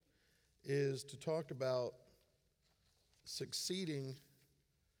is to talk about succeeding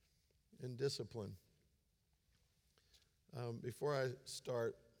in discipline. Before I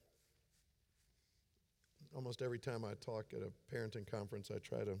start, almost every time I talk at a parenting conference, I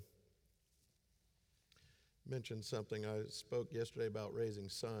try to mention something. I spoke yesterday about raising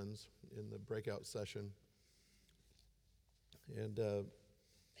sons in the breakout session. And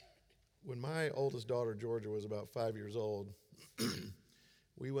when my oldest daughter, Georgia, was about 5 years old,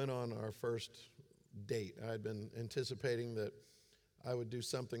 we went on our first date. I had been anticipating that I would do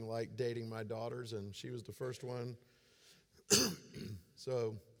something like dating my daughters, and she was the first one.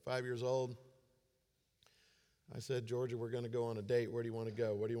 So, 5 years old, I said, Georgia, we're going to go on a date. Where do you want to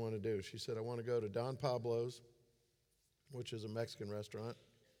go? What do you want to do? She said, I want to go to Don Pablo's, which is a Mexican restaurant.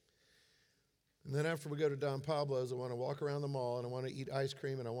 And then after we go to Don Pablo's, I want to walk around the mall, and I want to eat ice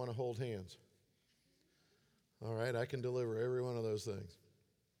cream, and I want to hold hands. All right, I can deliver every one of those things.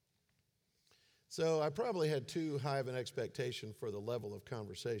 So I probably had too high of an expectation for the level of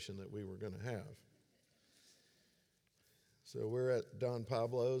conversation that we were going to have. So we're at Don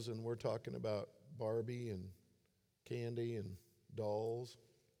Pablo's, and we're talking about Barbie and candy and dolls.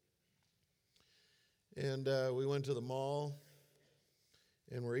 And we went to the mall,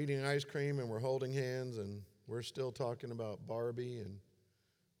 and we're eating ice cream, and we're holding hands, and we're still talking about Barbie and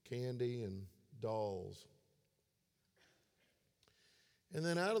candy and dolls. And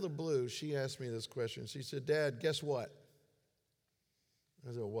then out of the blue, she asked me this question. She said, Dad, guess what?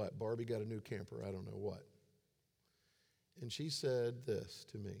 I said, what? Barbie got a new camper. I don't know what. And she said this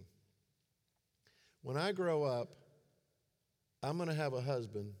to me. When I grow up, I'm going to have a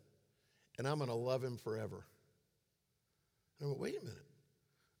husband, and I'm going to love him forever. I went, wait a minute.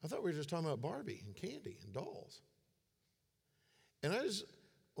 I thought we were just talking about Barbie and candy and dolls. And I just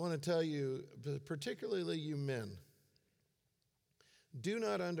want to tell you, particularly you men, do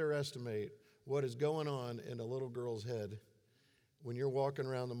not underestimate what is going on in a little girl's head when you're walking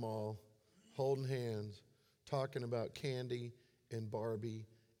around the mall, holding hands, talking about candy and Barbie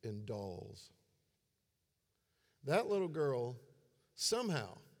and dolls. That little girl,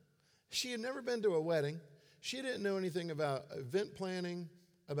 somehow, she had never been to a wedding. She didn't know anything about event planning,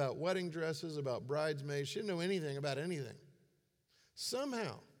 about wedding dresses, about bridesmaids. She didn't know anything about anything.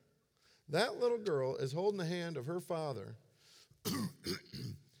 Somehow, that little girl is holding the hand of her father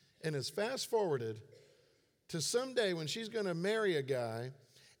and is fast forwarded to someday when she's going to marry a guy.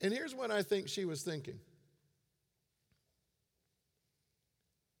 And here's what I think she was thinking.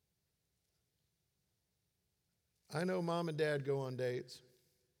 I know mom and dad go on dates,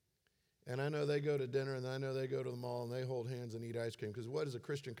 and I know they go to dinner, and I know they go to the mall, and they hold hands and eat ice cream, because what is a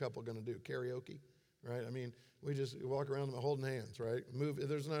Christian couple going to do? Karaoke, right? I mean, we just walk around holding hands, right?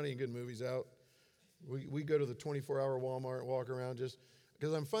 There's not any good movies out. We go to the 24-hour Walmart and walk around just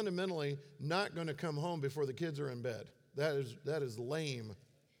because I'm fundamentally not going to come home before the kids are in bed. That is lame.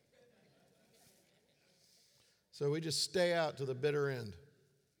 So we just stay out to the bitter end.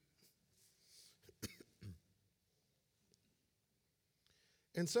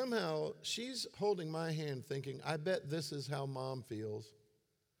 And somehow she's holding my hand thinking, I bet this is how mom feels.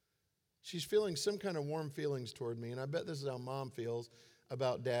 She's feeling some kind of warm feelings toward me, and I bet this is how mom feels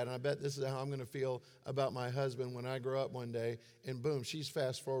about dad, and I bet this is how I'm going to feel about my husband when I grow up one day. And boom, she's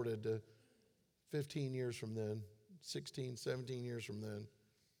fast forwarded to 15 years from then, 16, 17 years from then.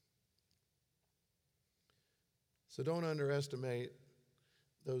 So don't underestimate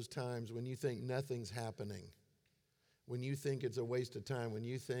those times when you think nothing's happening, when you think it's a waste of time, when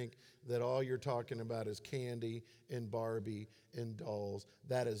you think that all you're talking about is candy and Barbie and dolls.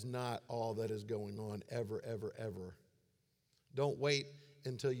 That is not all that is going on ever, ever, ever. Don't wait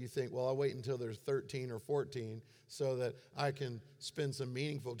until you think, well, I'll wait until they're 13 or 14 so that I can spend some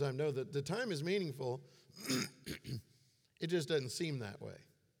meaningful time. No, the time is meaningful. It just doesn't seem that way.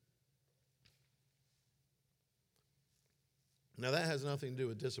 Now, that has nothing to do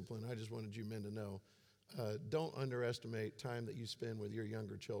with discipline. I just wanted you men to know. Don't underestimate time that you spend with your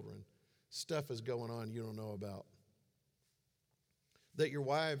younger children. Stuff is going on you don't know about, that your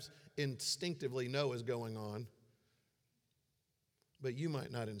wives instinctively know is going on, but you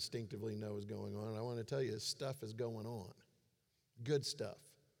might not instinctively know is going on. And I want to tell you, stuff is going on. Good stuff.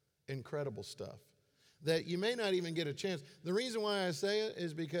 Incredible stuff. That you may not even get a chance. The reason why I say it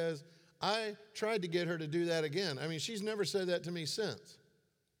is because I tried to get her to do that again. I mean, she's never said that to me since.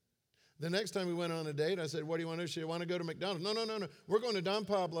 The next time we went on a date, I said, what do you want to do? She said, I want to go to McDonald's. No. We're going to Don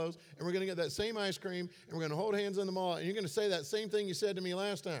Pablo's, and we're going to get that same ice cream, and we're going to hold hands in the mall, and you're going to say that same thing you said to me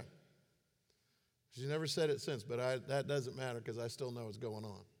last time. She's never said it since, but that doesn't matter because I still know what's going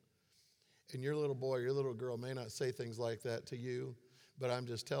on. And your little boy, your little girl may not say things like that to you, but I'm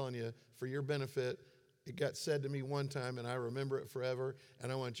just telling you for your benefit. It got said to me one time, and I remember it forever,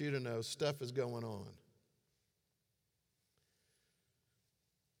 and I want you to know stuff is going on.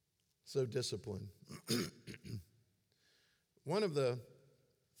 So discipline. One of the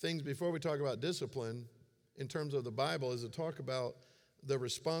things before we talk about discipline in terms of the Bible is to talk about the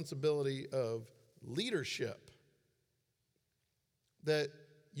responsibility of leadership that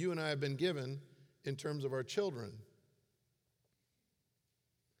you and I have been given in terms of our children.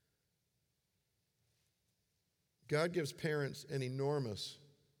 God gives parents an enormous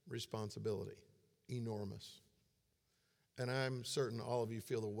responsibility, enormous. And I'm certain all of you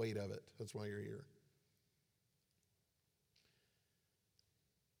feel the weight of it. That's why you're here.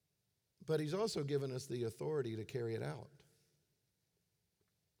 But he's also given us the authority to carry it out.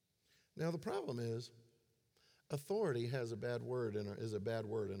 Now the problem is, authority is a bad word in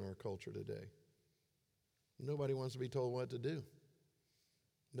our culture today. Nobody wants to be told what to do.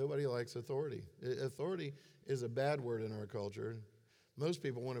 Nobody likes authority. Authority is a bad word in our culture. Most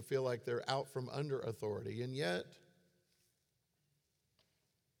people want to feel like they're out from under authority, and yet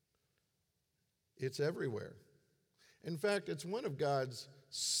it's everywhere. In fact, it's one of God's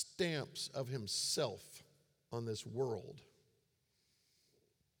stamps of himself on this world.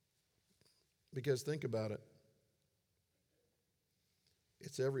 Because think about it.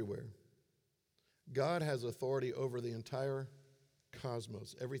 It's everywhere. God has authority over the entire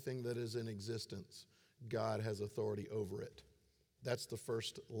cosmos. Everything that is in existence, God has authority over it. That's the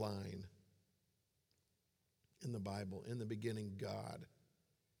first line in the Bible. In the beginning, God.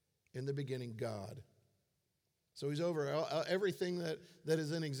 In the beginning, God. So he's over everything that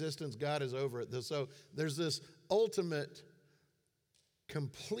is in existence. God is over it. So there's this ultimate,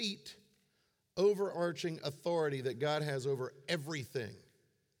 complete, overarching authority that God has over everything.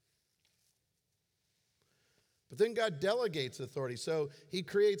 But then God delegates authority. So he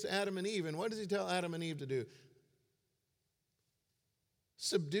creates Adam and Eve. And what does he tell Adam and Eve to do?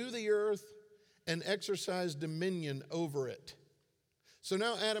 Subdue the earth and exercise dominion over it. So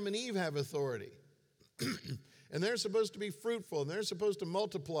now Adam and Eve have authority. And they're supposed to be fruitful, and they're supposed to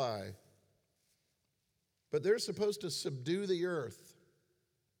multiply. But they're supposed to subdue the earth.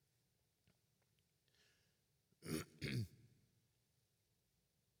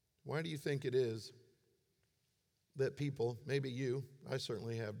 Why do you think it is that people, maybe you, I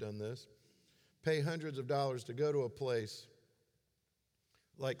certainly have done this, pay hundreds of dollars to go to a place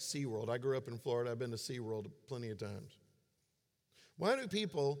like SeaWorld? I grew up in Florida. I've been to SeaWorld plenty of times. Why do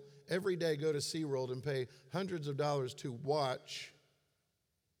people every day go to SeaWorld and pay hundreds of dollars to watch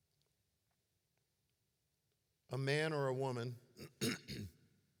a man or a woman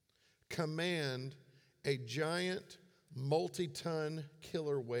command a giant multi-ton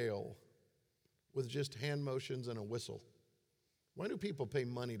killer whale with just hand motions and a whistle? Why do people pay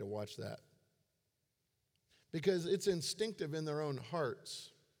money to watch that? Because it's instinctive in their own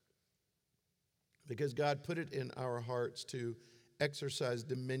hearts. Because God put it in our hearts to exercise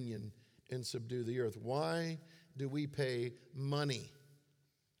dominion and subdue the earth. Why do we pay money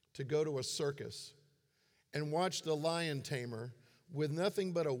to go to a circus and watch the lion tamer with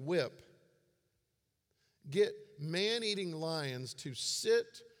nothing but a whip get man-eating lions to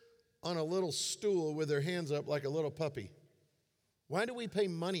sit on a little stool with their hands up like a little puppy? Why do we pay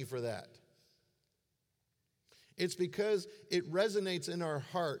money for that? It's because it resonates in our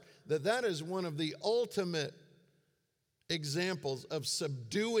heart that is one of the ultimate examples of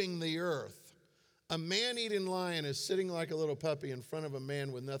subduing the earth. A man-eating lion is sitting like a little puppy in front of a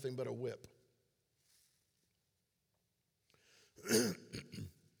man with nothing but a whip.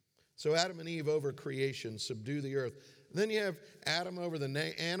 So Adam and Eve over creation, subdue the earth. Then you have Adam over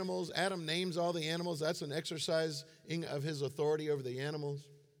the animals. Adam names all the animals. That's an exercising of his authority over the animals.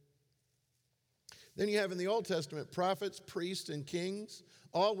 Then you have in the Old Testament prophets, priests, and kings,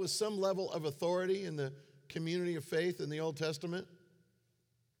 all with some level of authority in the community of faith in the Old Testament.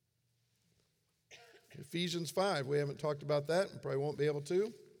 Ephesians 5, we haven't talked about that and probably won't be able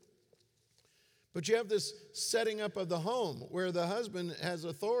to. But you have this setting up of the home where the husband has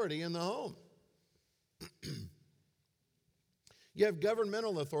authority in the home. You have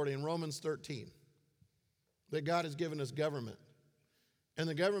governmental authority in Romans 13, that God has given us government. And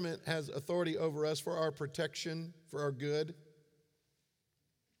the government has authority over us for our protection, for our good.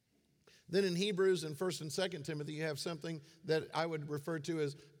 Then in Hebrews and 1st and 2nd Timothy, you have something that I would refer to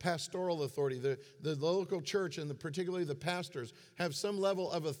as pastoral authority. The local church and particularly the pastors have some level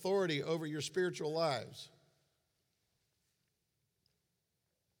of authority over your spiritual lives.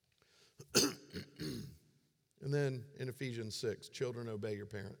 And then in Ephesians 6, children, obey your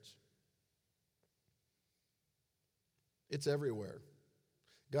parents. It's everywhere.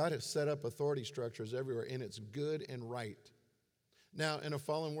 God has set up authority structures everywhere, and it's good and right. Now, in a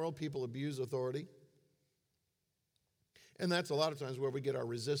fallen world, people abuse authority. And that's a lot of times where we get our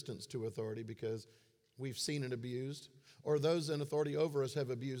resistance to authority because we've seen it abused. Or those in authority over us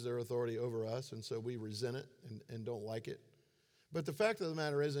have abused their authority over us, and so we resent it and don't like it. But the fact of the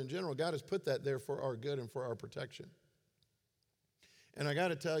matter is, in general, God has put that there for our good and for our protection. And I got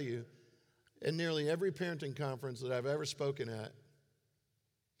to tell you, in nearly every parenting conference that I've ever spoken at,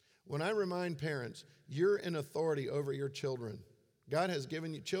 when I remind parents, you're in authority over your children. God has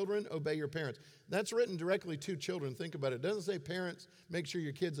given you children, obey your parents. That's written directly to children. Think about it. It doesn't say parents, make sure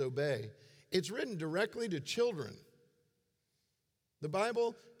your kids obey. It's written directly to children. The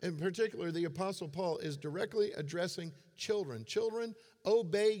Bible, in particular, the Apostle Paul, is directly addressing children. Children,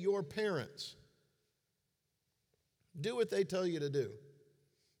 obey your parents. Do what they tell you to do.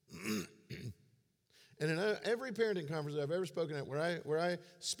 And in every parenting conference I've ever spoken at where I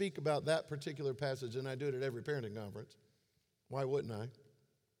speak about that particular passage, and I do it at every parenting conference, why wouldn't I?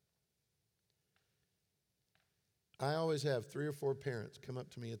 I always have 3 or 4 parents come up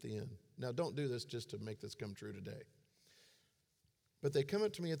to me at the end. Now, don't do this just to make this come true today. But they come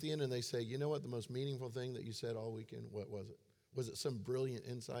up to me at the end and they say, you know what the most meaningful thing that you said all weekend, what was it? Was it some brilliant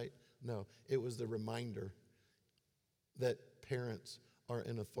insight? No, it was the reminder that parents are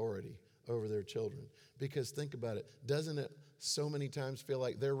in authority over their children. Because think about it, doesn't it so many times feel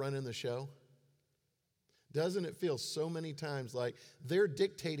like they're running the show? Doesn't it feel so many times like they're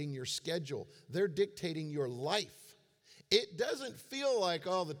dictating your schedule? They're dictating your life. It doesn't feel like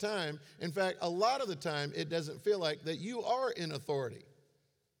all the time. In fact, a lot of the time, it doesn't feel like that you are in authority.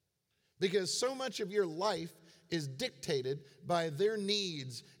 Because so much of your life is dictated by their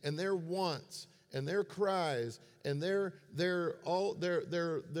needs and their wants and their cries, and their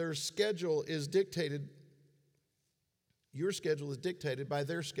schedule is dictated. Your schedule is dictated by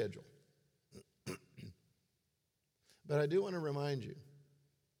their schedule. But I do want to remind you,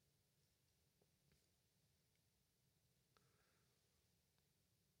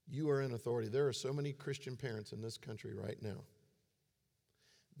 you are in authority. There are so many Christian parents in this country right now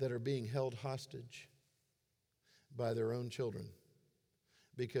that are being held hostage by their own children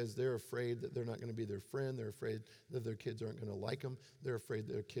because they're afraid that they're not going to be their friend. They're afraid that their kids aren't going to like them. They're afraid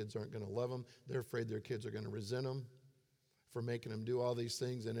their kids aren't going to love them. They're afraid their kids are going to resent them for making them do all these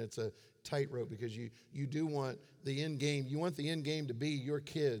things. And it's a tightrope because you do want the end game. You want the end game to be your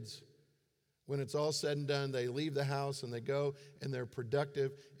kids. When it's all said and done, they leave the house and they go and they're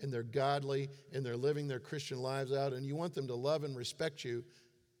productive and they're godly and they're living their Christian lives out. And you want them to love and respect you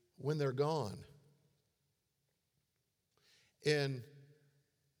when they're gone. And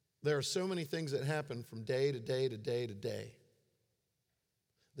there are so many things that happen from day to day to day to day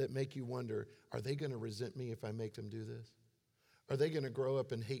that make you wonder, are they going to resent me if I make them do this? Are they going to grow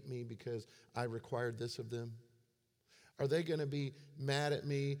up and hate me because I required this of them? Are they going to be mad at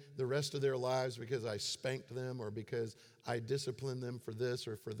me the rest of their lives because I spanked them or because I disciplined them for this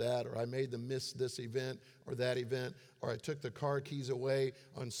or for that, or I made them miss this event or that event, or I took the car keys away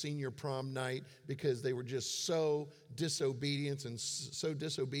on senior prom night because they were just so disobedient and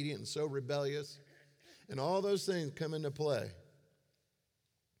so rebellious? And all those things come into play.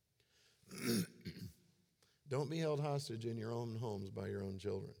 Don't be held hostage in your own homes by your own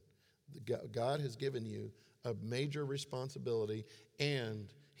children. God has given you a major responsibility,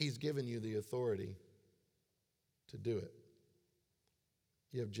 and he's given you the authority to do it.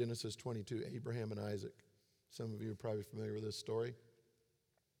 You have Genesis 22, Abraham and Isaac. Some of you are probably familiar with this story.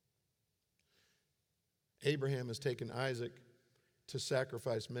 Abraham has taken Isaac to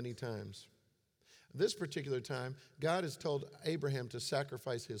sacrifice many times. This particular time, God has told Abraham to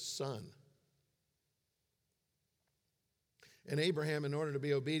sacrifice his son. And Abraham, in order to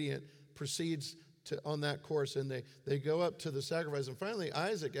be obedient, proceeds on that course, and they go up to the sacrifice. And finally,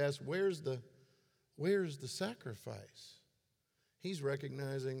 Isaac asks, where's the sacrifice? He's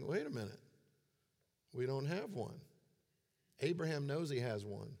recognizing, wait a minute, we don't have one. Abraham knows he has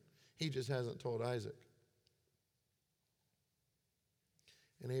one. He just hasn't told Isaac.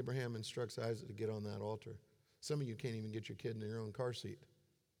 And Abraham instructs Isaac to get on that altar. Some of you can't even get your kid in your own car seat.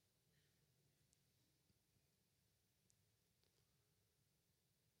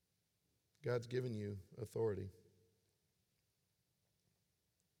 God's given you authority.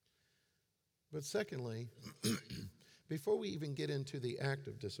 But secondly, before we even get into the act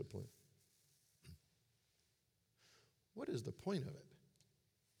of discipline, what is the point of it?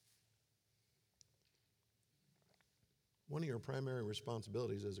 One of your primary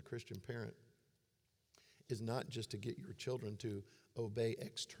responsibilities as a Christian parent is not just to get your children to obey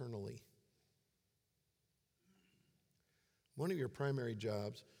externally. One of your primary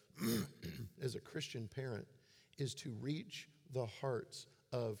jobs as a Christian parent is to reach the hearts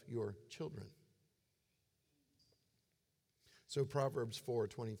of your children. So Proverbs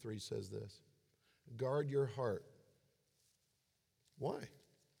 4:23 says this, guard your heart. Why?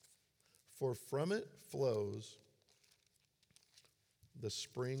 For from it flows the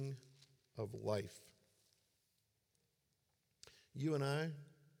spring of life. You and I,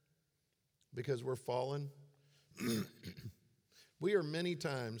 because we're fallen, we are many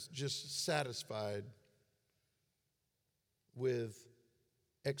times just satisfied with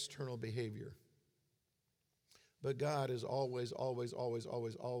external behavior. But God is always, always, always,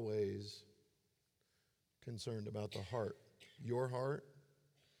 always, always concerned about the heart. Your heart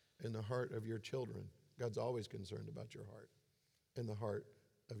and the heart of your children. God's always concerned about your heart and the heart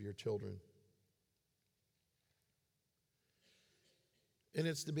of your children. And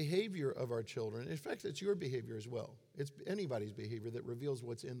it's the behavior of our children. In fact, it's your behavior as well. It's anybody's behavior that reveals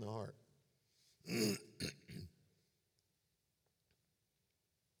what's in the heart.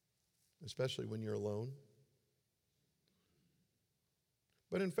 Especially when you're alone.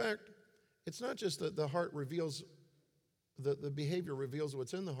 But in fact, it's not just that the heart reveals, the behavior reveals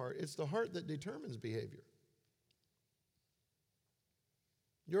what's in the heart. It's the heart that determines behavior.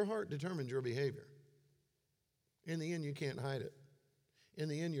 Your heart determines your behavior. In the end, you can't hide it. In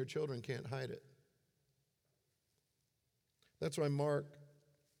the end, your children can't hide it. That's why Mark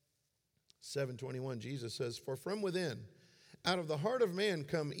 7:21, Jesus says, for from within, out of the heart of man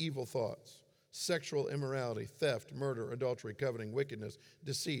come evil thoughts, sexual immorality, theft, murder, adultery, coveting, wickedness,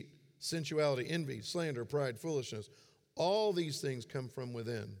 deceit, sensuality, envy, slander, pride, foolishness. All these things come from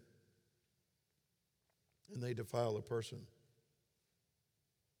within, and they defile a person.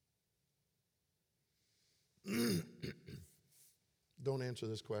 Don't answer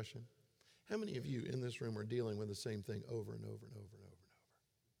this question. How many of you in this room are dealing with the same thing over and over and over and over and over?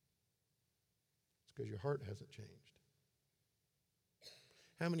 It's because your heart hasn't changed.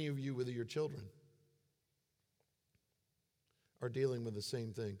 How many of you with your children are dealing with the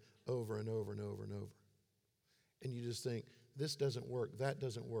same thing over and over and over and over? And you just think, this doesn't work, that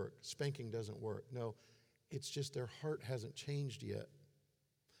doesn't work, spanking doesn't work. No, it's just their heart hasn't changed yet.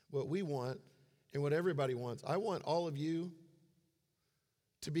 What we want, and what everybody wants, I want all of you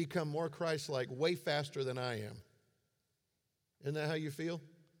to become more Christ-like way faster than I am. Isn't that how you feel?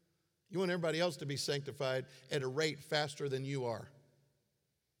 You want everybody else to be sanctified at a rate faster than you are.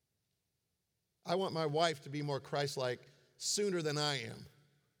 I want my wife to be more Christ-like sooner than I am.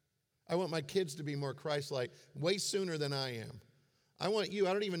 I want my kids to be more Christ-like way sooner than I am. I want you,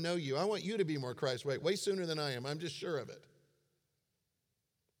 I don't even know you, I want you to be more Christ-like way sooner than I am. I'm just sure of it.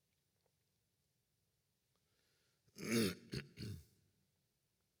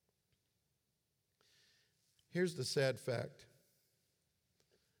 Here's the sad fact,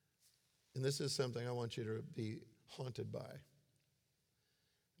 and this is something I want you to be haunted by.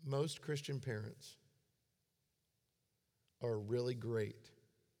 Most Christian parents are really great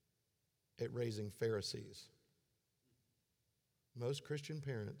at raising Pharisees. Most Christian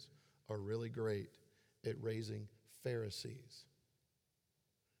parents are really great at raising Pharisees.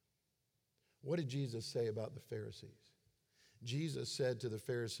 What did Jesus say about the Pharisees? Jesus said to the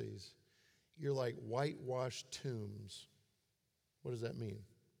Pharisees, you're like whitewashed tombs. What does that mean?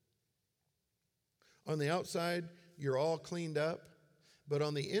 On the outside, you're all cleaned up, but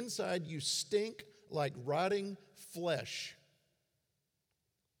on the inside, you stink like rotting flesh.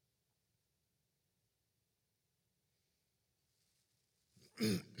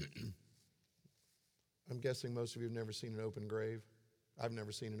 I'm guessing most of you have never seen an open grave. I've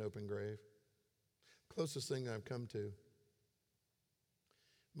never seen an open grave. Closest thing I've come to.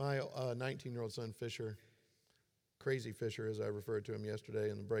 My 19-year-old son, Fisher, crazy Fisher, as I referred to him yesterday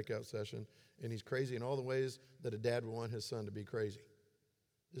in the breakout session, and he's crazy in all the ways that a dad would want his son to be crazy.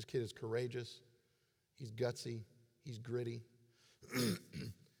 This kid is courageous. He's gutsy. He's gritty.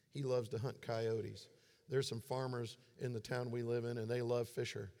 He loves to hunt coyotes. There's some farmers in the town we live in, and they love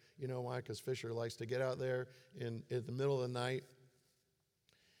Fisher. You know why? Because Fisher likes to get out there in the middle of the night.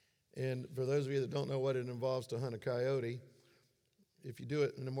 And for those of you that don't know what it involves to hunt a coyote, if you do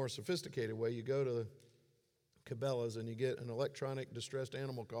it in a more sophisticated way, you go to the Cabela's and you get an electronic distressed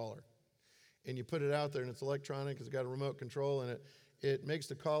animal caller. And you put it out there, and it's electronic, it's got a remote control, and it makes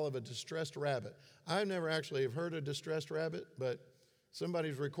the call of a distressed rabbit. I've never actually have heard a distressed rabbit, but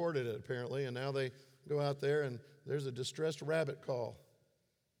somebody's recorded it apparently, and now they go out there and there's a distressed rabbit call.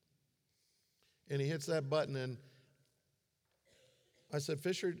 And he hits that button, and I said,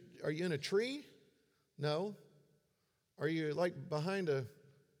 Fisher, are you in a tree? No. Are you like behind a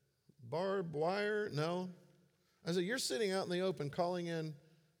barbed wire? No. I said, you're sitting out in the open calling in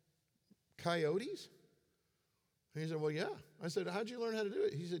coyotes? And he said, well, yeah. I said, how'd you learn how to do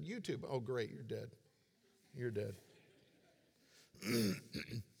it? He said, YouTube. Oh, great, you're dead. You're dead.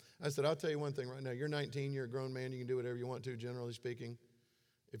 I said, I'll tell you one thing right now. You're 19, you're a grown man, you can do whatever you want to, generally speaking.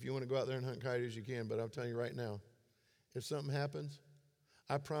 If you want to go out there and hunt coyotes, you can, but I'll tell you right now, if something happens,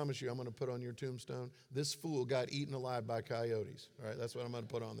 I promise you I'm going to put on your tombstone, this fool got eaten alive by coyotes. All right, that's what I'm going to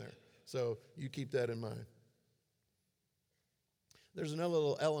put on there. So you keep that in mind. There's another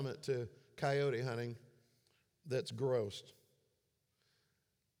little element to coyote hunting that's gross.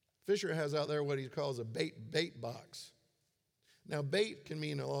 Fisher has out there what he calls a bait box. Now, bait can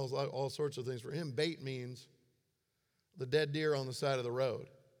mean all sorts of things. For him, bait means the dead deer on the side of the road.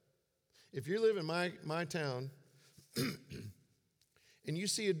 If you live in my town and you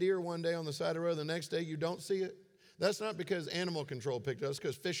see a deer one day on the side of the road, the next day you don't see it, that's not because animal control picked it up. It's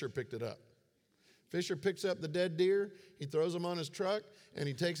because Fisher picked it up. Fisher picks up the dead deer, he throws them on his truck, and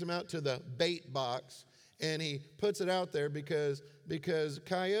he takes them out to the bait box, and he puts it out there because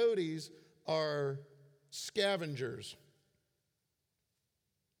coyotes are scavengers.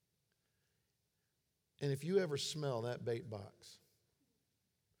 And if you ever smell that bait box,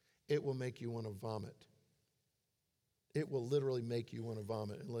 it will make you want to vomit. It will literally make you want to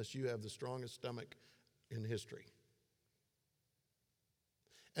vomit unless you have the strongest stomach in history.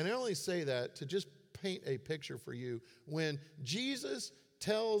 And I only say that to just paint a picture for you. When Jesus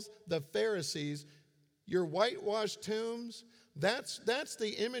tells the Pharisees, your whitewashed tombs, that's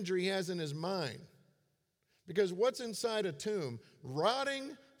the imagery he has in his mind. Because what's inside a tomb?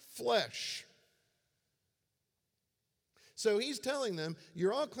 Rotting flesh. So he's telling them,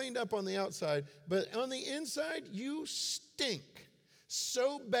 you're all cleaned up on the outside, but on the inside, you stink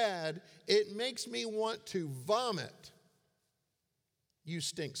so bad, it makes me want to vomit. You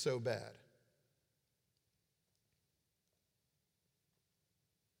stink so bad.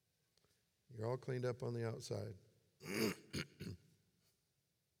 You're all cleaned up on the outside.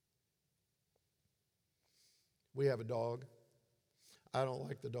 We have a dog. I don't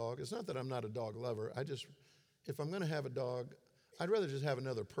like the dog. It's not that I'm not a dog lover. If I'm going to have a dog, I'd rather just have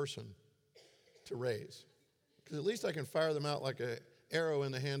another person to raise. Because at least I can fire them out like an arrow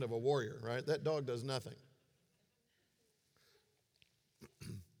in the hand of a warrior, right? That dog does nothing.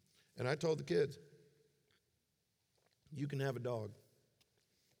 And I told the kids, you can have a dog,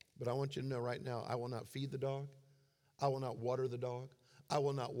 but I want you to know right now, I will not feed the dog. I will not water the dog. I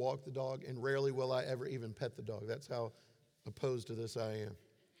will not walk the dog, and rarely will I ever even pet the dog. That's how opposed to this I am.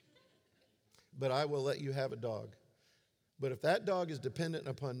 But I will let you have a dog. But if that dog is dependent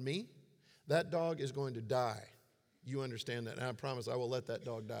upon me, that dog is going to die. You understand that. And I promise I will let that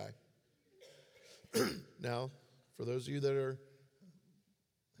dog die. Now, for those of you that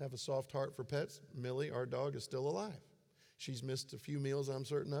have a soft heart for pets, Millie, our dog, is still alive. She's missed a few meals, I'm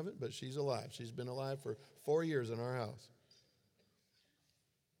certain of it, but she's alive. She's been alive for 4 years in our house.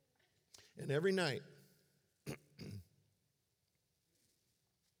 And every night,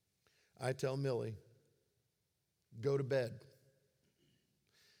 I tell Millie, go to bed.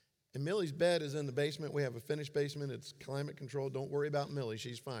 And Millie's bed is in the basement. We have a finished basement. It's climate controlled. Don't worry about Millie.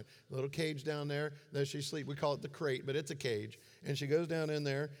 She's fine. Little cage down there that she sleeps. We call it the crate, but it's a cage. And she goes down in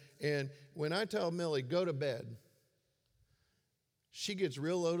there. And when I tell Millie, go to bed, she gets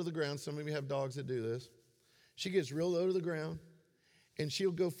real low to the ground. Some of you have dogs that do this. She gets real low to the ground. And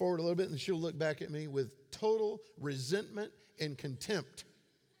she'll go forward a little bit, and she'll look back at me with total resentment and contempt.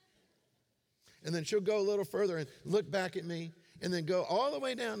 And then she'll go a little further and look back at me and then go all the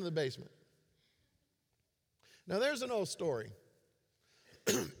way down to the basement. Now, there's an old story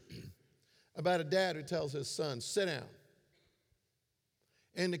about a dad who tells his son, sit down.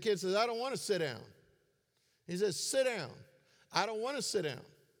 And the kid says, I don't want to sit down. He says, sit down. I don't want to sit down.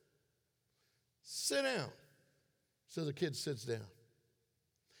 Sit down. So the kid sits down.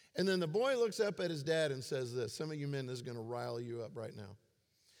 And then the boy looks up at his dad and says this. Some of you men, this is going to rile you up right now.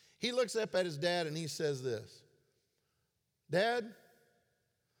 He looks up at his dad and he says this. Dad,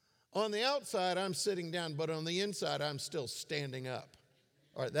 on the outside, I'm sitting down, but on the inside, I'm still standing up.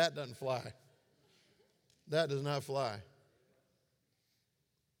 All right, that doesn't fly. That does not fly.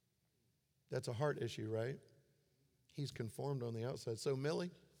 That's a heart issue, right? He's conformed on the outside. So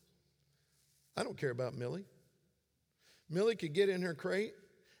Millie, I don't care about Millie. Millie could get in her crate,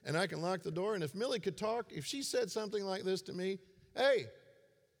 and I can lock the door, and if Millie could talk, if she said something like this to me, hey,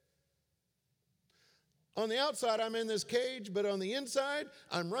 on the outside, I'm in this cage, but on the inside,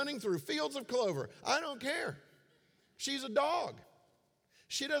 I'm running through fields of clover. I don't care. She's a dog.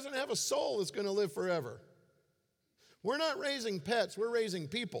 She doesn't have a soul that's going to live forever. We're not raising pets. We're raising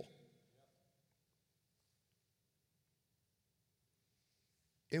people.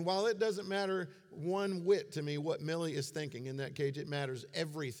 And while it doesn't matter one whit to me what Millie is thinking in that cage, it matters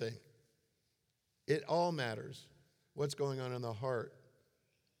everything. It all matters what's going on in the heart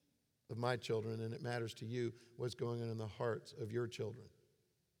of my children, and it matters to you what's going on in the hearts of your children.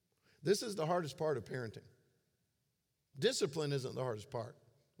 This is the hardest part of parenting. Discipline isn't the hardest part.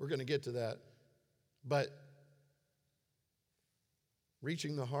 We're going to get to that. But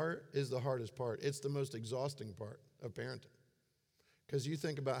reaching the heart is the hardest part. It's the most exhausting part of parenting. Because you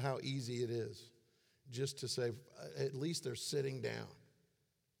think about how easy it is just to say, at least they're sitting down.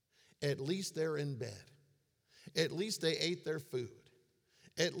 At least they're in bed. At least they ate their food.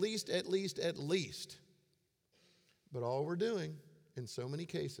 At least. But all we're doing, in so many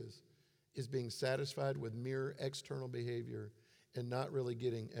cases, is being satisfied with mere external behavior and not really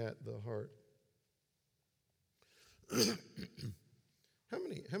getting at the heart.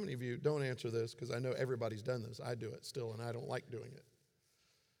 How many of you, don't answer this because I know everybody's done this. I do it still, and I don't like doing it.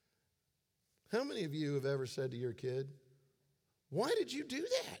 How many of you have ever said to your kid, why did you do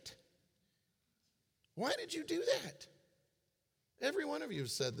that? Why did you do that? Every one of you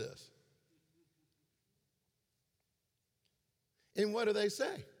has said this. And what do they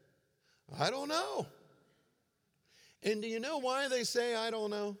say? I don't know. And do you know why they say I don't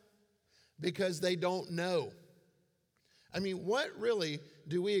know? Because they don't know. I mean, what really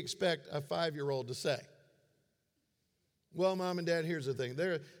do we expect a 5-year-old to say? Well, Mom and Dad, here's the thing.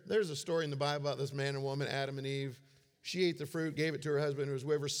 There's a story in the Bible about this man and woman, Adam and Eve. She ate the fruit, gave it to her husband who was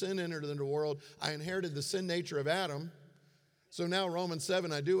with her. Sin entered into the world. I inherited the sin nature of Adam. So now Romans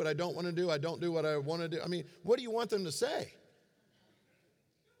 7, I do what I don't want to do. I don't do what I want to do. I mean, what do you want them to say?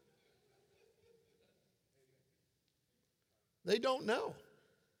 They don't know.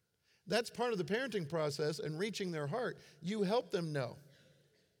 That's part of the parenting process and reaching their heart. You help them know.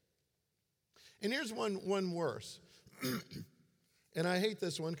 And here's one worse. And I hate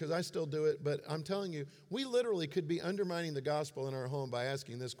this one because I still do it, but I'm telling you, we literally could be undermining the gospel in our home by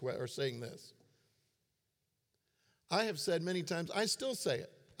asking this or saying this. I have said many times, I still say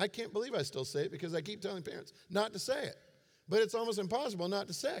it. I can't believe I still say it because I keep telling parents not to say it. But it's almost impossible not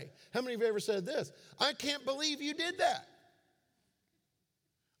to say. How many of you ever said this? I can't believe you did that.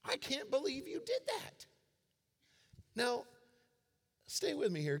 I can't believe you did that. Now, stay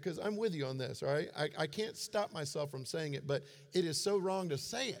with me here because I'm with you on this, all right? I can't stop myself from saying it, but it is so wrong to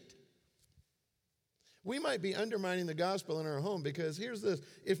say it. We might be undermining the gospel in our home because here's this.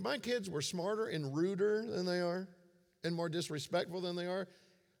 If my kids were smarter and ruder than they are and more disrespectful than they are,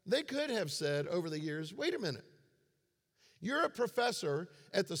 they could have said over the years, wait a minute. You're a professor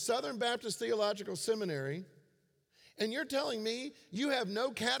at the Southern Baptist Theological Seminary, and you're telling me you have no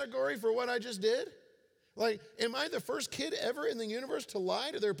category for what I just did? Like, am I the first kid ever in the universe to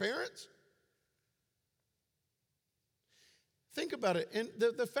lie to their parents? Think about it. And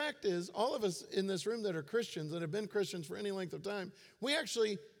the fact is, all of us in this room that are Christians, that have been Christians for any length of time, we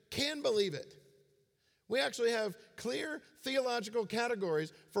actually can believe it. We actually have clear theological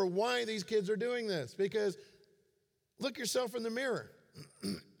categories for why these kids are doing this. Because look yourself in the mirror.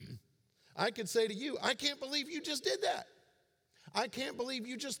 I could say to you, I can't believe you just did that. I can't believe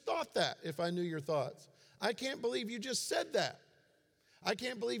you just thought that if I knew your thoughts. I can't believe you just said that. I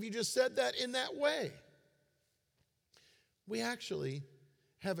can't believe you just said that in that way. We actually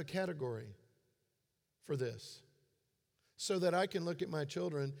have a category for this so that I can look at my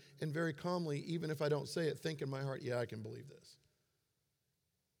children and very calmly, even if I don't say it, think in my heart, yeah, I can believe this.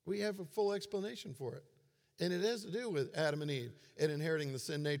 We have a full explanation for it. And it has to do with Adam and Eve and inheriting the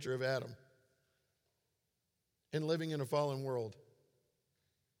sin nature of Adam and living in a fallen world.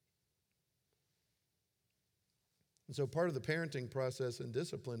 And so part of the parenting process and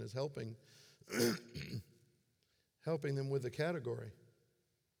discipline is helping them with the category.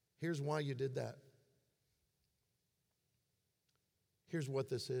 Here's why you did that. Here's what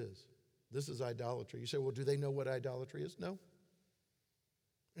this is. This is idolatry. You say, well, do they know what idolatry is? No.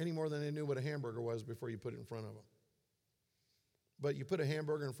 Any more than they knew what a hamburger was before you put it in front of them. But you put a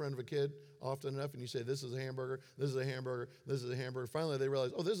hamburger in front of a kid often enough and you say, this is a hamburger, this is a hamburger, this is a hamburger. Finally, they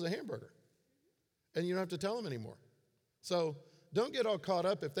realize, oh, this is a hamburger. And you don't have to tell them anymore. So don't get all caught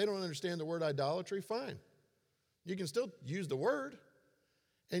up. If they don't understand the word idolatry, fine. You can still use the word.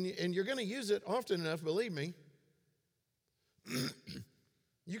 And you're going to use it often enough, believe me.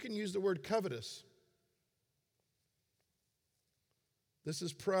 You can use the word covetous. This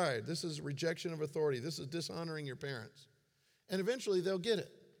is pride. This is rejection of authority. This is dishonoring your parents. And eventually they'll get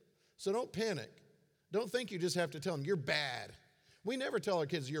it. So don't panic. Don't think you just have to tell them, you're bad. We never tell our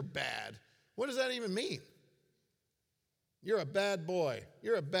kids, you're bad. What does that even mean? You're a bad boy.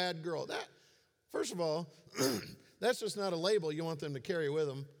 You're a bad girl. That, first of all, that's just not a label you want them to carry with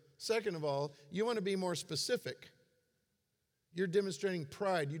them. Second of all, you want to be more specific. You're demonstrating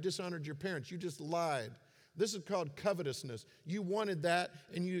pride. You dishonored your parents. You just lied. This is called covetousness. You wanted that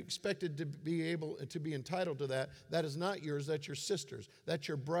and you expected to be able to be entitled to that. That is not yours. That's your sister's. That's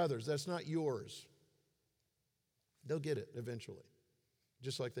your brother's. That's not yours. They'll get it eventually,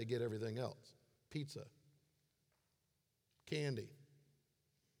 just like they get everything else. Pizza, candy.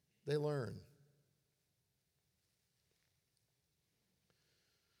 They learn.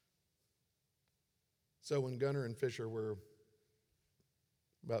 So when Gunnar and Fisher were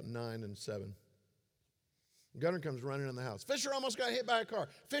about 9 and 7, Gunnar comes running in the house. Fisher almost got hit by a car.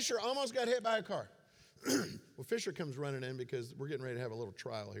 Fisher almost got hit by a car. Well, Fisher comes running in because we're getting ready to have a little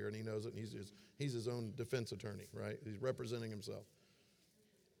trial here, and he knows it, and he's his own defense attorney, right? He's representing himself.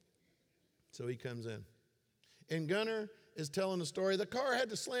 So he comes in. And Gunnar is telling the story. The car had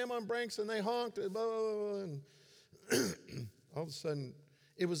to slam on brakes, and they honked, and blah, blah, blah, and all of a sudden,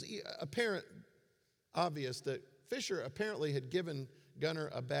 it was obvious that Fisher apparently had given Gunnar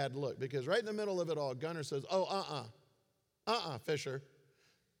a bad look, because right in the middle of it all, Gunnar says, Fisher,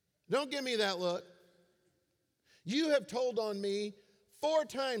 don't give me that look. You have told on me 4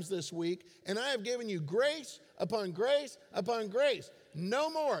 times this week, and I have given you grace upon grace upon grace. No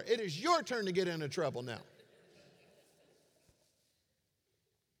more. It is your turn to get into trouble now.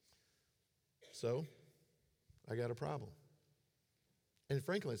 So, I got a problem. And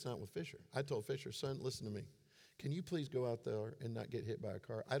frankly, it's not with Fisher. I told Fisher, son, listen to me. Can you please go out there and not get hit by a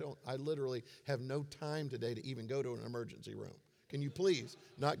car? I literally have no time today to even go to an emergency room. Can you please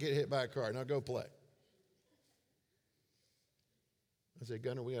not get hit by a car? Now go play. I said,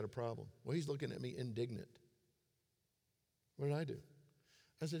 Gunnar, we got a problem. Well, he's looking at me indignant. What did I do?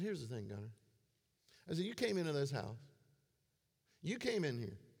 I said, here's the thing, Gunnar. I said, you came into this house. You came in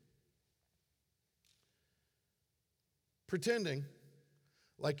here pretending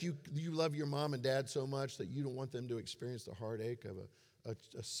like you love your mom and dad so much that you don't want them to experience the heartache of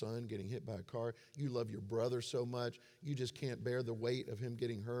a son getting hit by a car. You love your brother so much, you just can't bear the weight of him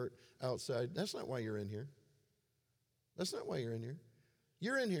getting hurt outside. That's not why you're in here. That's not why you're in here.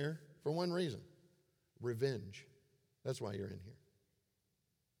 You're in here for one reason: revenge. That's why you're in here.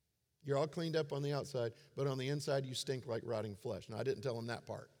 You're all cleaned up on the outside, but on the inside you stink like rotting flesh. Now, I didn't tell him that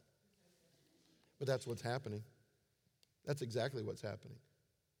part, but that's what's happening. That's exactly what's happening.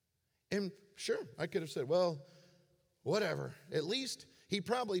 And sure, I could have said, well, whatever. At least he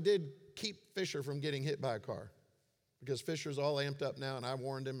probably did keep Fisher from getting hit by a car, because Fisher's all amped up now, and I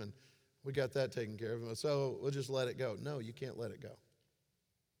warned him, and we got that taken care of. So we'll just let it go. No, you can't let it go.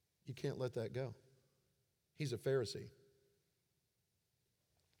 You can't let that go. He's a Pharisee.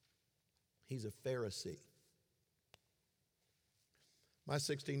 He's a Pharisee. My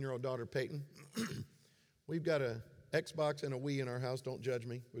 16-year-old daughter, Peyton, we've got a Xbox and a Wii in our house. Don't judge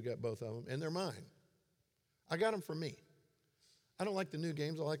me. We got both of them, and they're mine. I got them for me. I don't like the new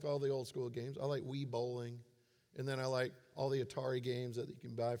games. I like all the old school games. I like Wii bowling, and then I like all the Atari games that you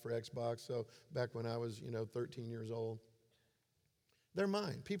can buy for Xbox. So back when I was, 13 years old. They're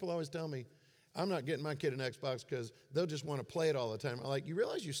mine. People always tell me, I'm not getting my kid an Xbox because they'll just want to play it all the time. I'm like, you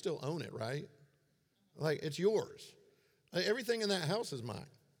realize you still own it, right? Like, it's yours. Everything in that house is mine.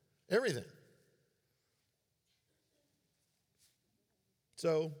 Everything.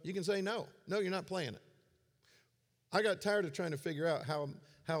 So you can say no. No, you're not playing it. I got tired of trying to figure out how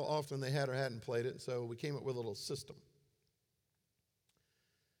often they had or hadn't played it, so we came up with a little system.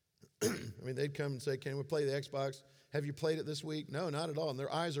 They'd come and say, can we play the Xbox? Have you played it this week? No, not at all. And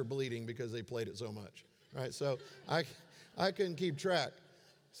their eyes are bleeding because they played it so much, right? So I couldn't keep track.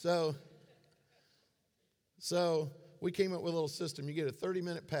 So we came up with a little system. You get a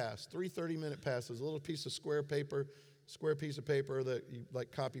 30-minute pass, 3 30-minute passes, a little piece of square piece of paper that you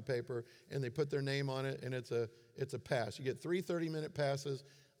like copy paper, and they put their name on it, and it's a pass. You get 3 30-minute passes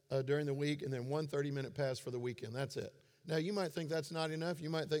during the week, and then 1 30-minute pass for the weekend. That's it. Now, you might think that's not enough. You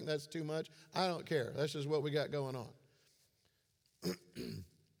might think that's too much. I don't care. That's just what we got going on.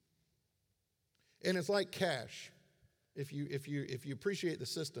 And it's like cash. If you appreciate the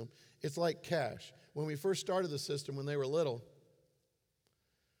system, it's like cash. When we first started the system, when they were little,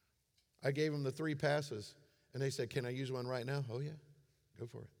 I gave them the 3 passes, and they said, can I use one right now? Oh, yeah, go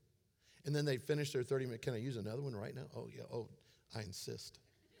for it. And then they'd finish their 30 minutes. Can I use another one right now? Oh, yeah. Oh, I insist.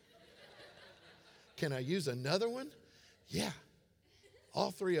 Can I use another one? Yeah.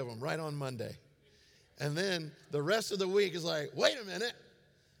 All 3 of them right on Monday. And then the rest of the week is like, wait a minute.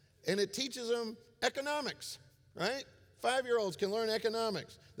 And it teaches them economics, right? 5-year-olds can learn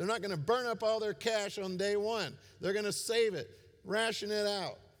economics. They're not going to burn up all their cash on day 1. They're going to save it, ration it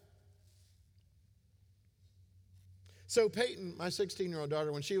out. So Peyton, my 16-year-old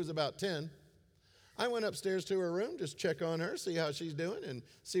daughter, when she was about 10, I went upstairs to her room, just check on her, see how she's doing, and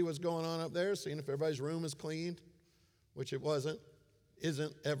see what's going on up there, seeing if everybody's room is cleaned, which it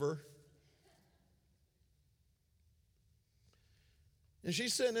isn't ever. And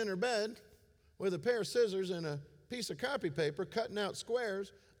she's sitting in her bed with a pair of scissors and a piece of copy paper cutting out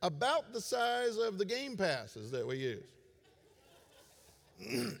squares about the size of the game passes that we use.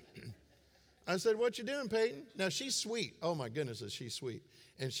 I said, "What you doing, Peyton?" Now, she's sweet. Oh, my goodness, is she sweet.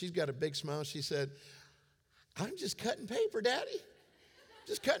 And she's got a big smile. She said, "I'm just cutting paper, Daddy.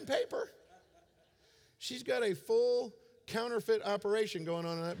 Just cutting paper." She's got a full counterfeit operation going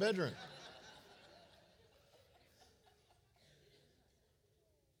on in that bedroom.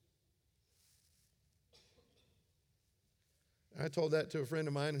 I told that to a friend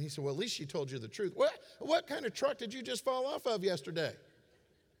of mine, and he said, "Well, at least she told you the truth." What kind of truck did you just fall off of yesterday?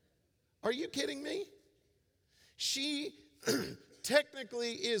 Are you kidding me? She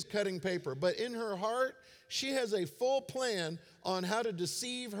technically is cutting paper, but in her heart, she has a full plan on how to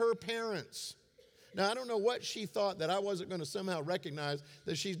deceive her parents. Now, I don't know what she thought, that I wasn't going to somehow recognize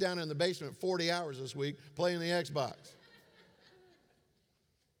that she's down in the basement 40 hours this week playing the Xbox.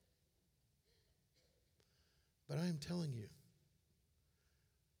 But I am telling you,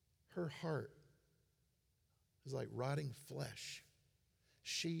 her heart is like rotting flesh.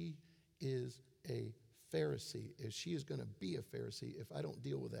 She is a Pharisee. She is going to be a Pharisee if I don't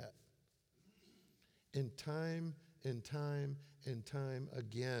deal with that. And time and time and time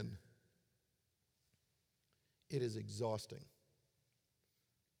again, it is exhausting.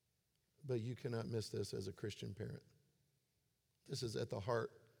 But you cannot miss this as a Christian parent. This is at the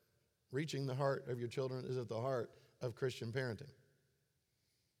heart. Reaching the heart of your children is at the heart of Christian parenting.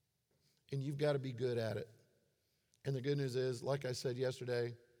 And you've got to be good at it. And the good news is, like I said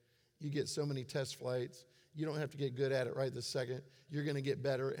yesterday, you get so many test flights. You don't have to get good at it right this second. You're going to get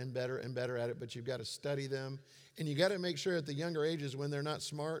better and better and better at it, but you've got to study them. And you got to make sure at the younger ages, when they're not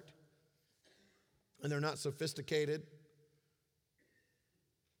smart and they're not sophisticated,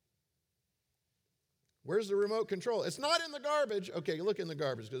 where's the remote control? It's not in the garbage. Okay, you look in the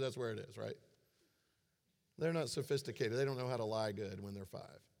garbage because that's where it is, right? They're not sophisticated. They don't know how to lie good when they're 5.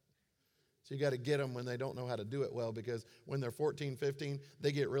 So you got to get them when they don't know how to do it well, because when they're 14, 15,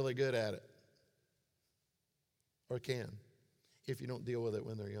 they get really good at it. Or can, if you don't deal with it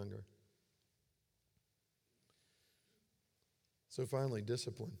when they're younger. So finally,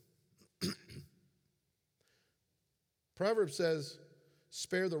 discipline. Proverbs says,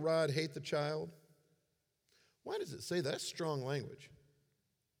 "Spare the rod, hate the child." Why does it say that? That's strong language.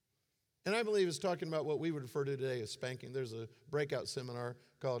 And I believe it's talking about what we would refer to today as spanking. There's a breakout seminar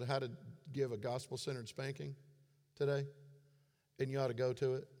called How to Give a Gospel-Centered Spanking today. And you ought to go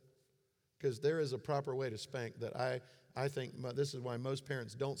to it. Because there is a proper way to spank that I think this is why most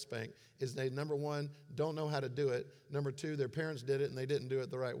parents don't spank, is they, number one, don't know how to do it. Number two, their parents did it and they didn't do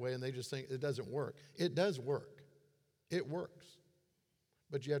it the right way, and they just think it doesn't work. It does work. It works.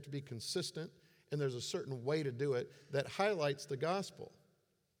 But you have to be consistent, and there's a certain way to do it that highlights the gospel.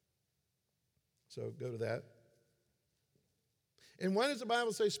 So go to that. And why does the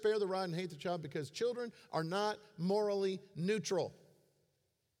Bible say spare the rod and hate the child? Because children are not morally neutral.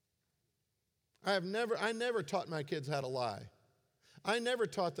 I never taught my kids how to lie. I never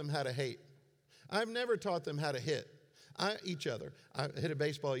taught them how to hate. I've never taught them how to hit each other. I hit a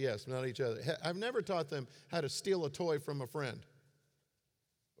baseball, yes, not each other. I've never taught them how to steal a toy from a friend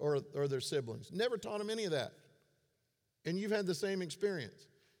or their siblings. Never taught them any of that. And you've had the same experience.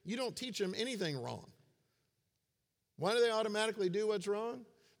 You don't teach them anything wrong. Why do they automatically do what's wrong?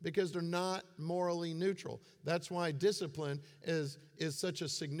 Because they're not morally neutral. That's why discipline is such a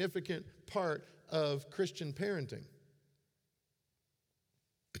significant part of Christian parenting.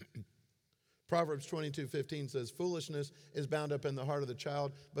 Proverbs 22:15 says, "Foolishness is bound up in the heart of the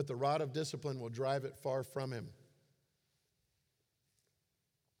child, but the rod of discipline will drive it far from him."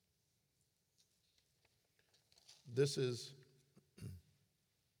 This is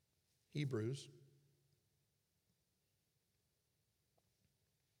Hebrews.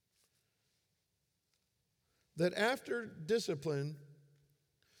 That after discipline,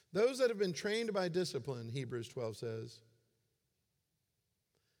 those that have been trained by discipline, Hebrews 12 says,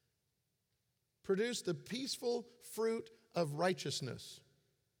 produce the peaceful fruit of righteousness.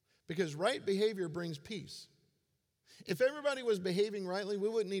 Because right behavior brings peace. If everybody was behaving rightly, we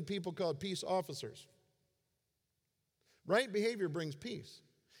wouldn't need people called peace officers. Right behavior brings peace.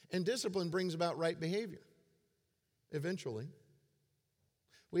 And discipline brings about right behavior, eventually.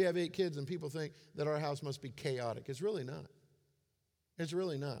 We have 8 kids, and people think that our house must be chaotic. It's really not. It's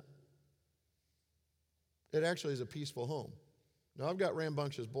really not. It actually is a peaceful home. Now, I've got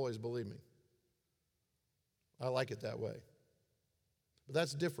rambunctious boys, believe me. I like it that way. But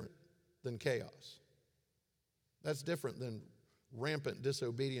that's different than chaos. That's different than rampant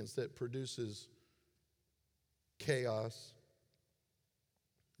disobedience that produces chaos,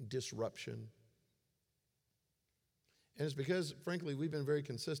 disruption. And it's because, frankly, we've been very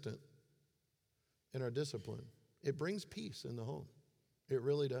consistent in our discipline. It brings peace in the home. It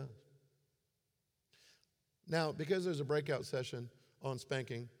really does. Now, because there's a breakout session on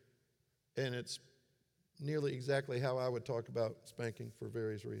spanking, and it's nearly exactly how I would talk about spanking for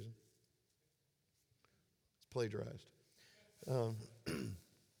various reasons. It's plagiarized.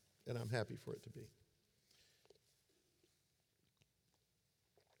 And I'm happy for it to be.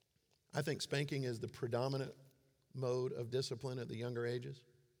 I think spanking is the predominant mode of discipline at the younger ages.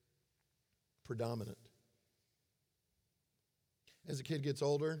 Predominant. As a kid gets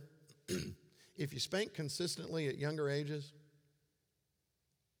older, if you spank consistently at younger ages,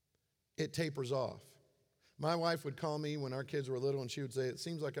 it tapers off. My wife would call me when our kids were little and she would say, "It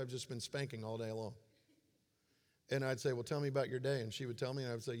seems like I've just been spanking all day long." And I'd say, "Well, tell me about your day." And she would tell me,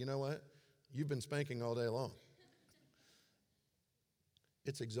 and I would say, "You know what? You've been spanking all day long."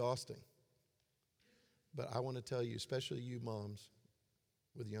 It's exhausting. But I want to tell you, especially you moms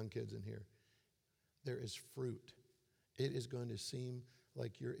with young kids in here, there is fruit. It is going to seem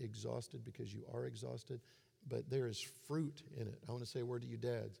like you're exhausted because you are exhausted, but there is fruit in it. I want to say a word to you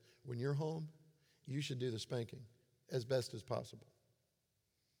dads. When you're home, you should do the spanking as best as possible.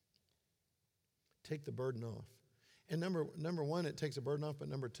 Take the burden off. And number one, it takes a burden off, but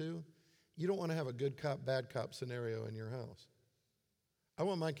number two, you don't want to have a good cop, bad cop scenario in your house. I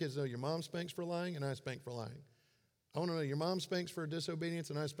want my kids to know your mom spanks for lying and I spank for lying. I want to know your mom spanks for disobedience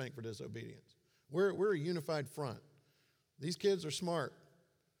and I spank for disobedience. We're a unified front. These kids are smart.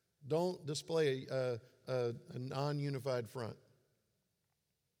 Don't display a non-unified front.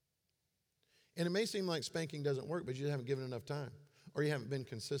 And it may seem like spanking doesn't work, but you haven't given enough time or you haven't been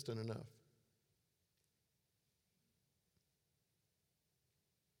consistent enough.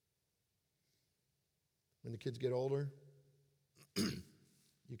 When the kids get older,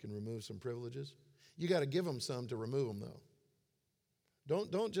 you can remove some privileges. You got to give them some to remove them, though.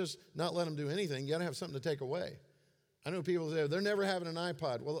 Don't just not let them do anything. You got to have something to take away. I know people say they're never having an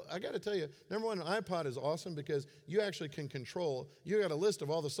iPod. Well, I got to tell you, number one, an iPod is awesome because you actually can control. You got a list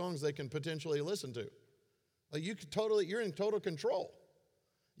of all the songs they can potentially listen to. Like you're in total control.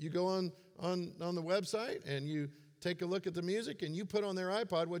 You go on the website and you take a look at the music and you put on their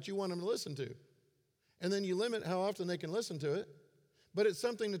iPod what you want them to listen to. And then you limit how often they can listen to it. But it's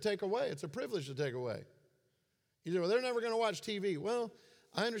something to take away. It's a privilege to take away. You say, well, they're never going to watch TV. Well,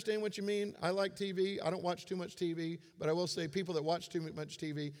 I understand what you mean. I like TV. I don't watch too much TV. But I will say people that watch too much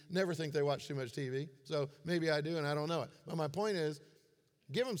TV never think they watch too much TV. So maybe I do and I don't know it. But my point is,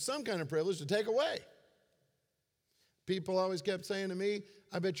 give them some kind of privilege to take away. People always kept saying to me,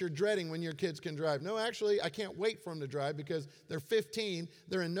 I bet you're dreading when your kids can drive. No, actually, I can't wait for them to drive because they're 15.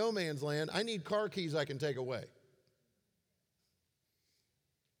 They're in no man's land. I need car keys I can take away.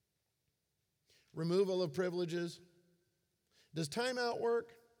 Removal of privileges. Does timeout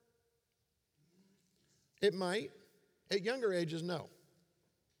work? It might. At younger ages, no.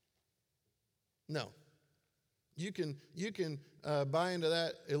 No. You can buy into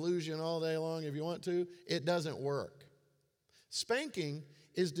that illusion all day long if you want to. It doesn't work. Spanking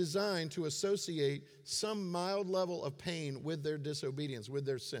is designed to associate some mild level of pain with their disobedience, with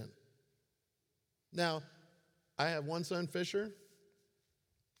their sin. Now, I have one son, Fisher.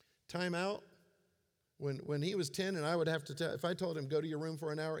 Timeout. When he was 10 and I would have to if I told him go to your room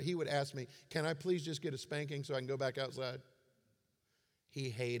for an hour, he would ask me, can I please just get a spanking so I can go back outside? He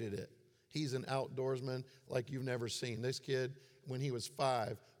hated it. He's an outdoorsman like you've never seen. This kid, when he was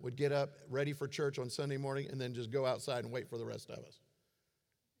 5, would get up ready for church on Sunday morning and then just go outside and wait for the rest of us.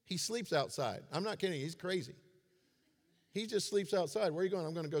 He sleeps outside. I'm not kidding. He's crazy. He just sleeps outside. Where are you going?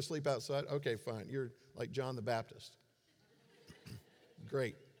 I'm going to go sleep outside. Okay, fine. You're like John the Baptist.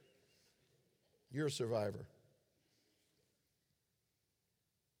 Great. You're a survivor.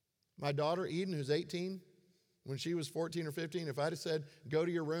 My daughter, Eden, who's 18, when she was 14 or 15, if I'd have said, go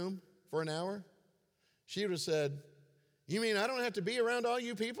to your room for an hour, she would have said, you mean I don't have to be around all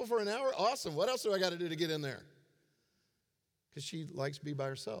you people for an hour? Awesome. What else do I got to do to get in there? Because she likes to be by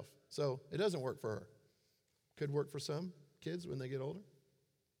herself. So it doesn't work for her. Could work for some kids when they get older.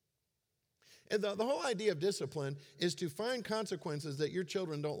 And the whole idea of discipline is to find consequences that your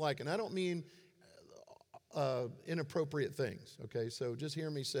children don't like. And I don't mean inappropriate things, okay? So just hear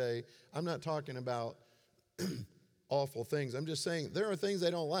me say, I'm not talking about awful things. I'm just saying there are things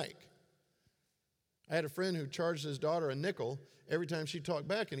they don't like. I had a friend who charged his daughter a nickel every time she talked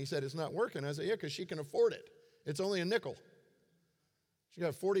back, and he said, it's not working. I said, yeah, because she can afford it. It's only a nickel. She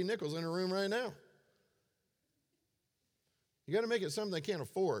got 40 nickels in her room right now. You got to make it something they can't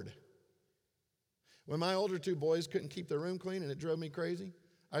afford. When my older two boys couldn't keep their room clean and it drove me crazy,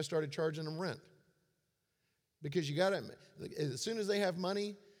 I started charging them rent. Because you got to, as soon as they have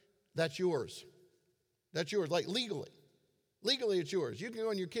money, that's yours. That's yours, like legally. Legally, it's yours. You can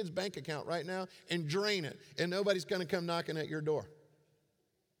go in your kid's bank account right now and drain it, and nobody's going to come knocking at your door.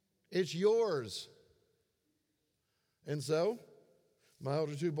 It's yours. And so, my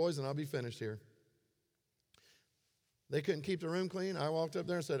older two boys, and I'll be finished here, they couldn't keep the room clean. I walked up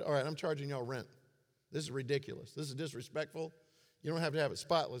there and said, all right, I'm charging y'all rent. This is ridiculous. This is disrespectful. You don't have to have it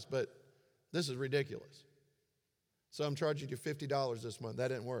spotless, but this is ridiculous. So I'm charging you $50 this month. That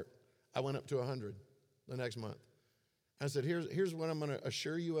didn't work. I went up to $100 the next month. I said, here's what I'm going to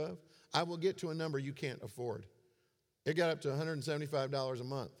assure you of. I will get to a number you can't afford. It got up to $175 a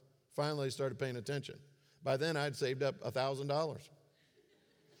month. Finally, I started paying attention. By then, I'd saved up $1,000.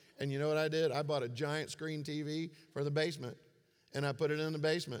 And you know what I did? I bought a giant screen TV for the basement, and I put it in the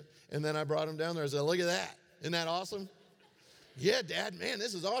basement. And then I brought them down there. I said, look at that. Isn't that awesome? Yeah, Dad, man,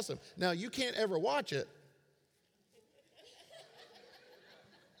 this is awesome. Now, you can't ever watch it.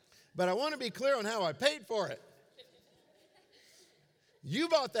 But I want to be clear on how I paid for it. You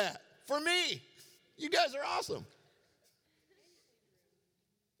bought that for me. You guys are awesome.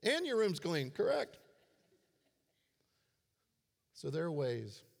 And your room's clean, correct? So there are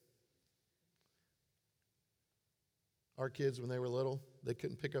ways. Our kids, when they were little, they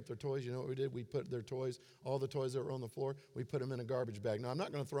couldn't pick up their toys. You know what we did? We put their toys, all the toys that were on the floor, we put them in a garbage bag. Now, I'm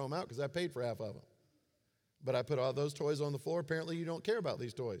not going to throw them out because I paid for half of them. But I put all those toys on the floor. Apparently, you don't care about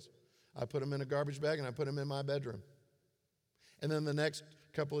these toys. I put them in a garbage bag, and I put them in my bedroom. And then the next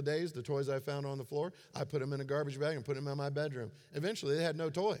couple of days, the toys I found on the floor, I put them in a garbage bag and put them in my bedroom. Eventually, they had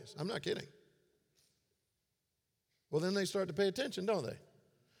no toys. I'm not kidding. Well, then they start to pay attention, don't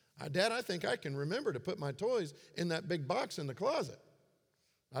they? Dad, I think I can remember to put my toys in that big box in the closet.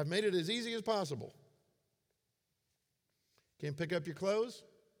 I've made it as easy as possible. Can't pick up your clothes?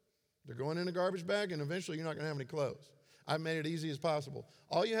 They're going in a garbage bag, and eventually you're not going to have any clothes. I've made it easy as possible.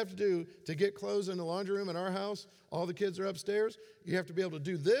 All you have to do to get clothes in the laundry room in our house, all the kids are upstairs, you have to be able to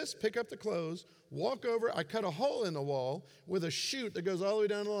do this, pick up the clothes, walk over. I cut a hole in the wall with a chute that goes all the way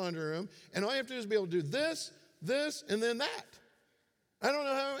down to the laundry room, and all you have to do is be able to do this, and then that. I don't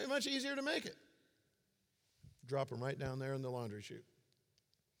know how much easier to make it. Drop them right down there in the laundry chute.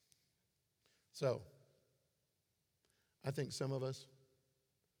 So, I think some of us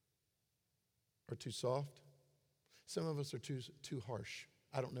are too soft. Some of us are too harsh.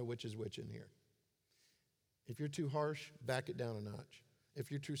 I don't know which is which in here. If you're too harsh, back it down a notch.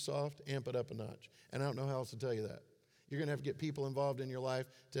 If you're too soft, amp it up a notch. And I don't know how else to tell you that. You're going to have to get people involved in your life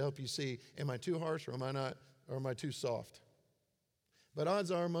to help you see, am I too harsh or am I too soft? But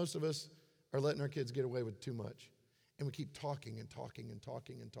odds are most of us are letting our kids get away with too much. And we keep talking and talking and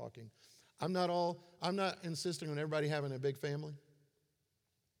talking and talking. I'm not insisting on everybody having a big family.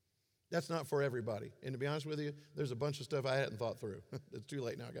 That's not for everybody. And to be honest with you, there's a bunch of stuff I hadn't thought through. It's too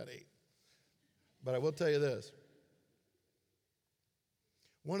late now, I got 8. But I will tell you this.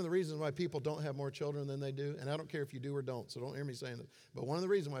 One of the reasons why people don't have more children than they do, and I don't care if you do or don't, so don't hear me saying this, but one of the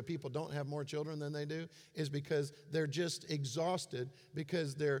reasons why people don't have more children than they do is because they're just exhausted,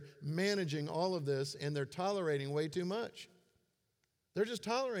 because they're managing all of this and they're tolerating way too much. They're just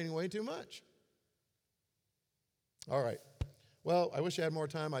tolerating way too much. All right. Well, I wish I had more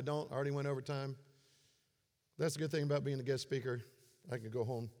time. I don't. I already went over time. That's the good thing about being a guest speaker. I can go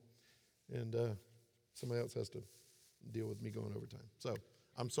home and somebody else has to deal with me going over time. So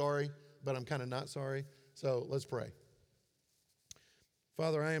I'm sorry, but I'm kind of not sorry. So let's pray.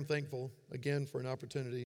 Father, I am thankful again for an opportunity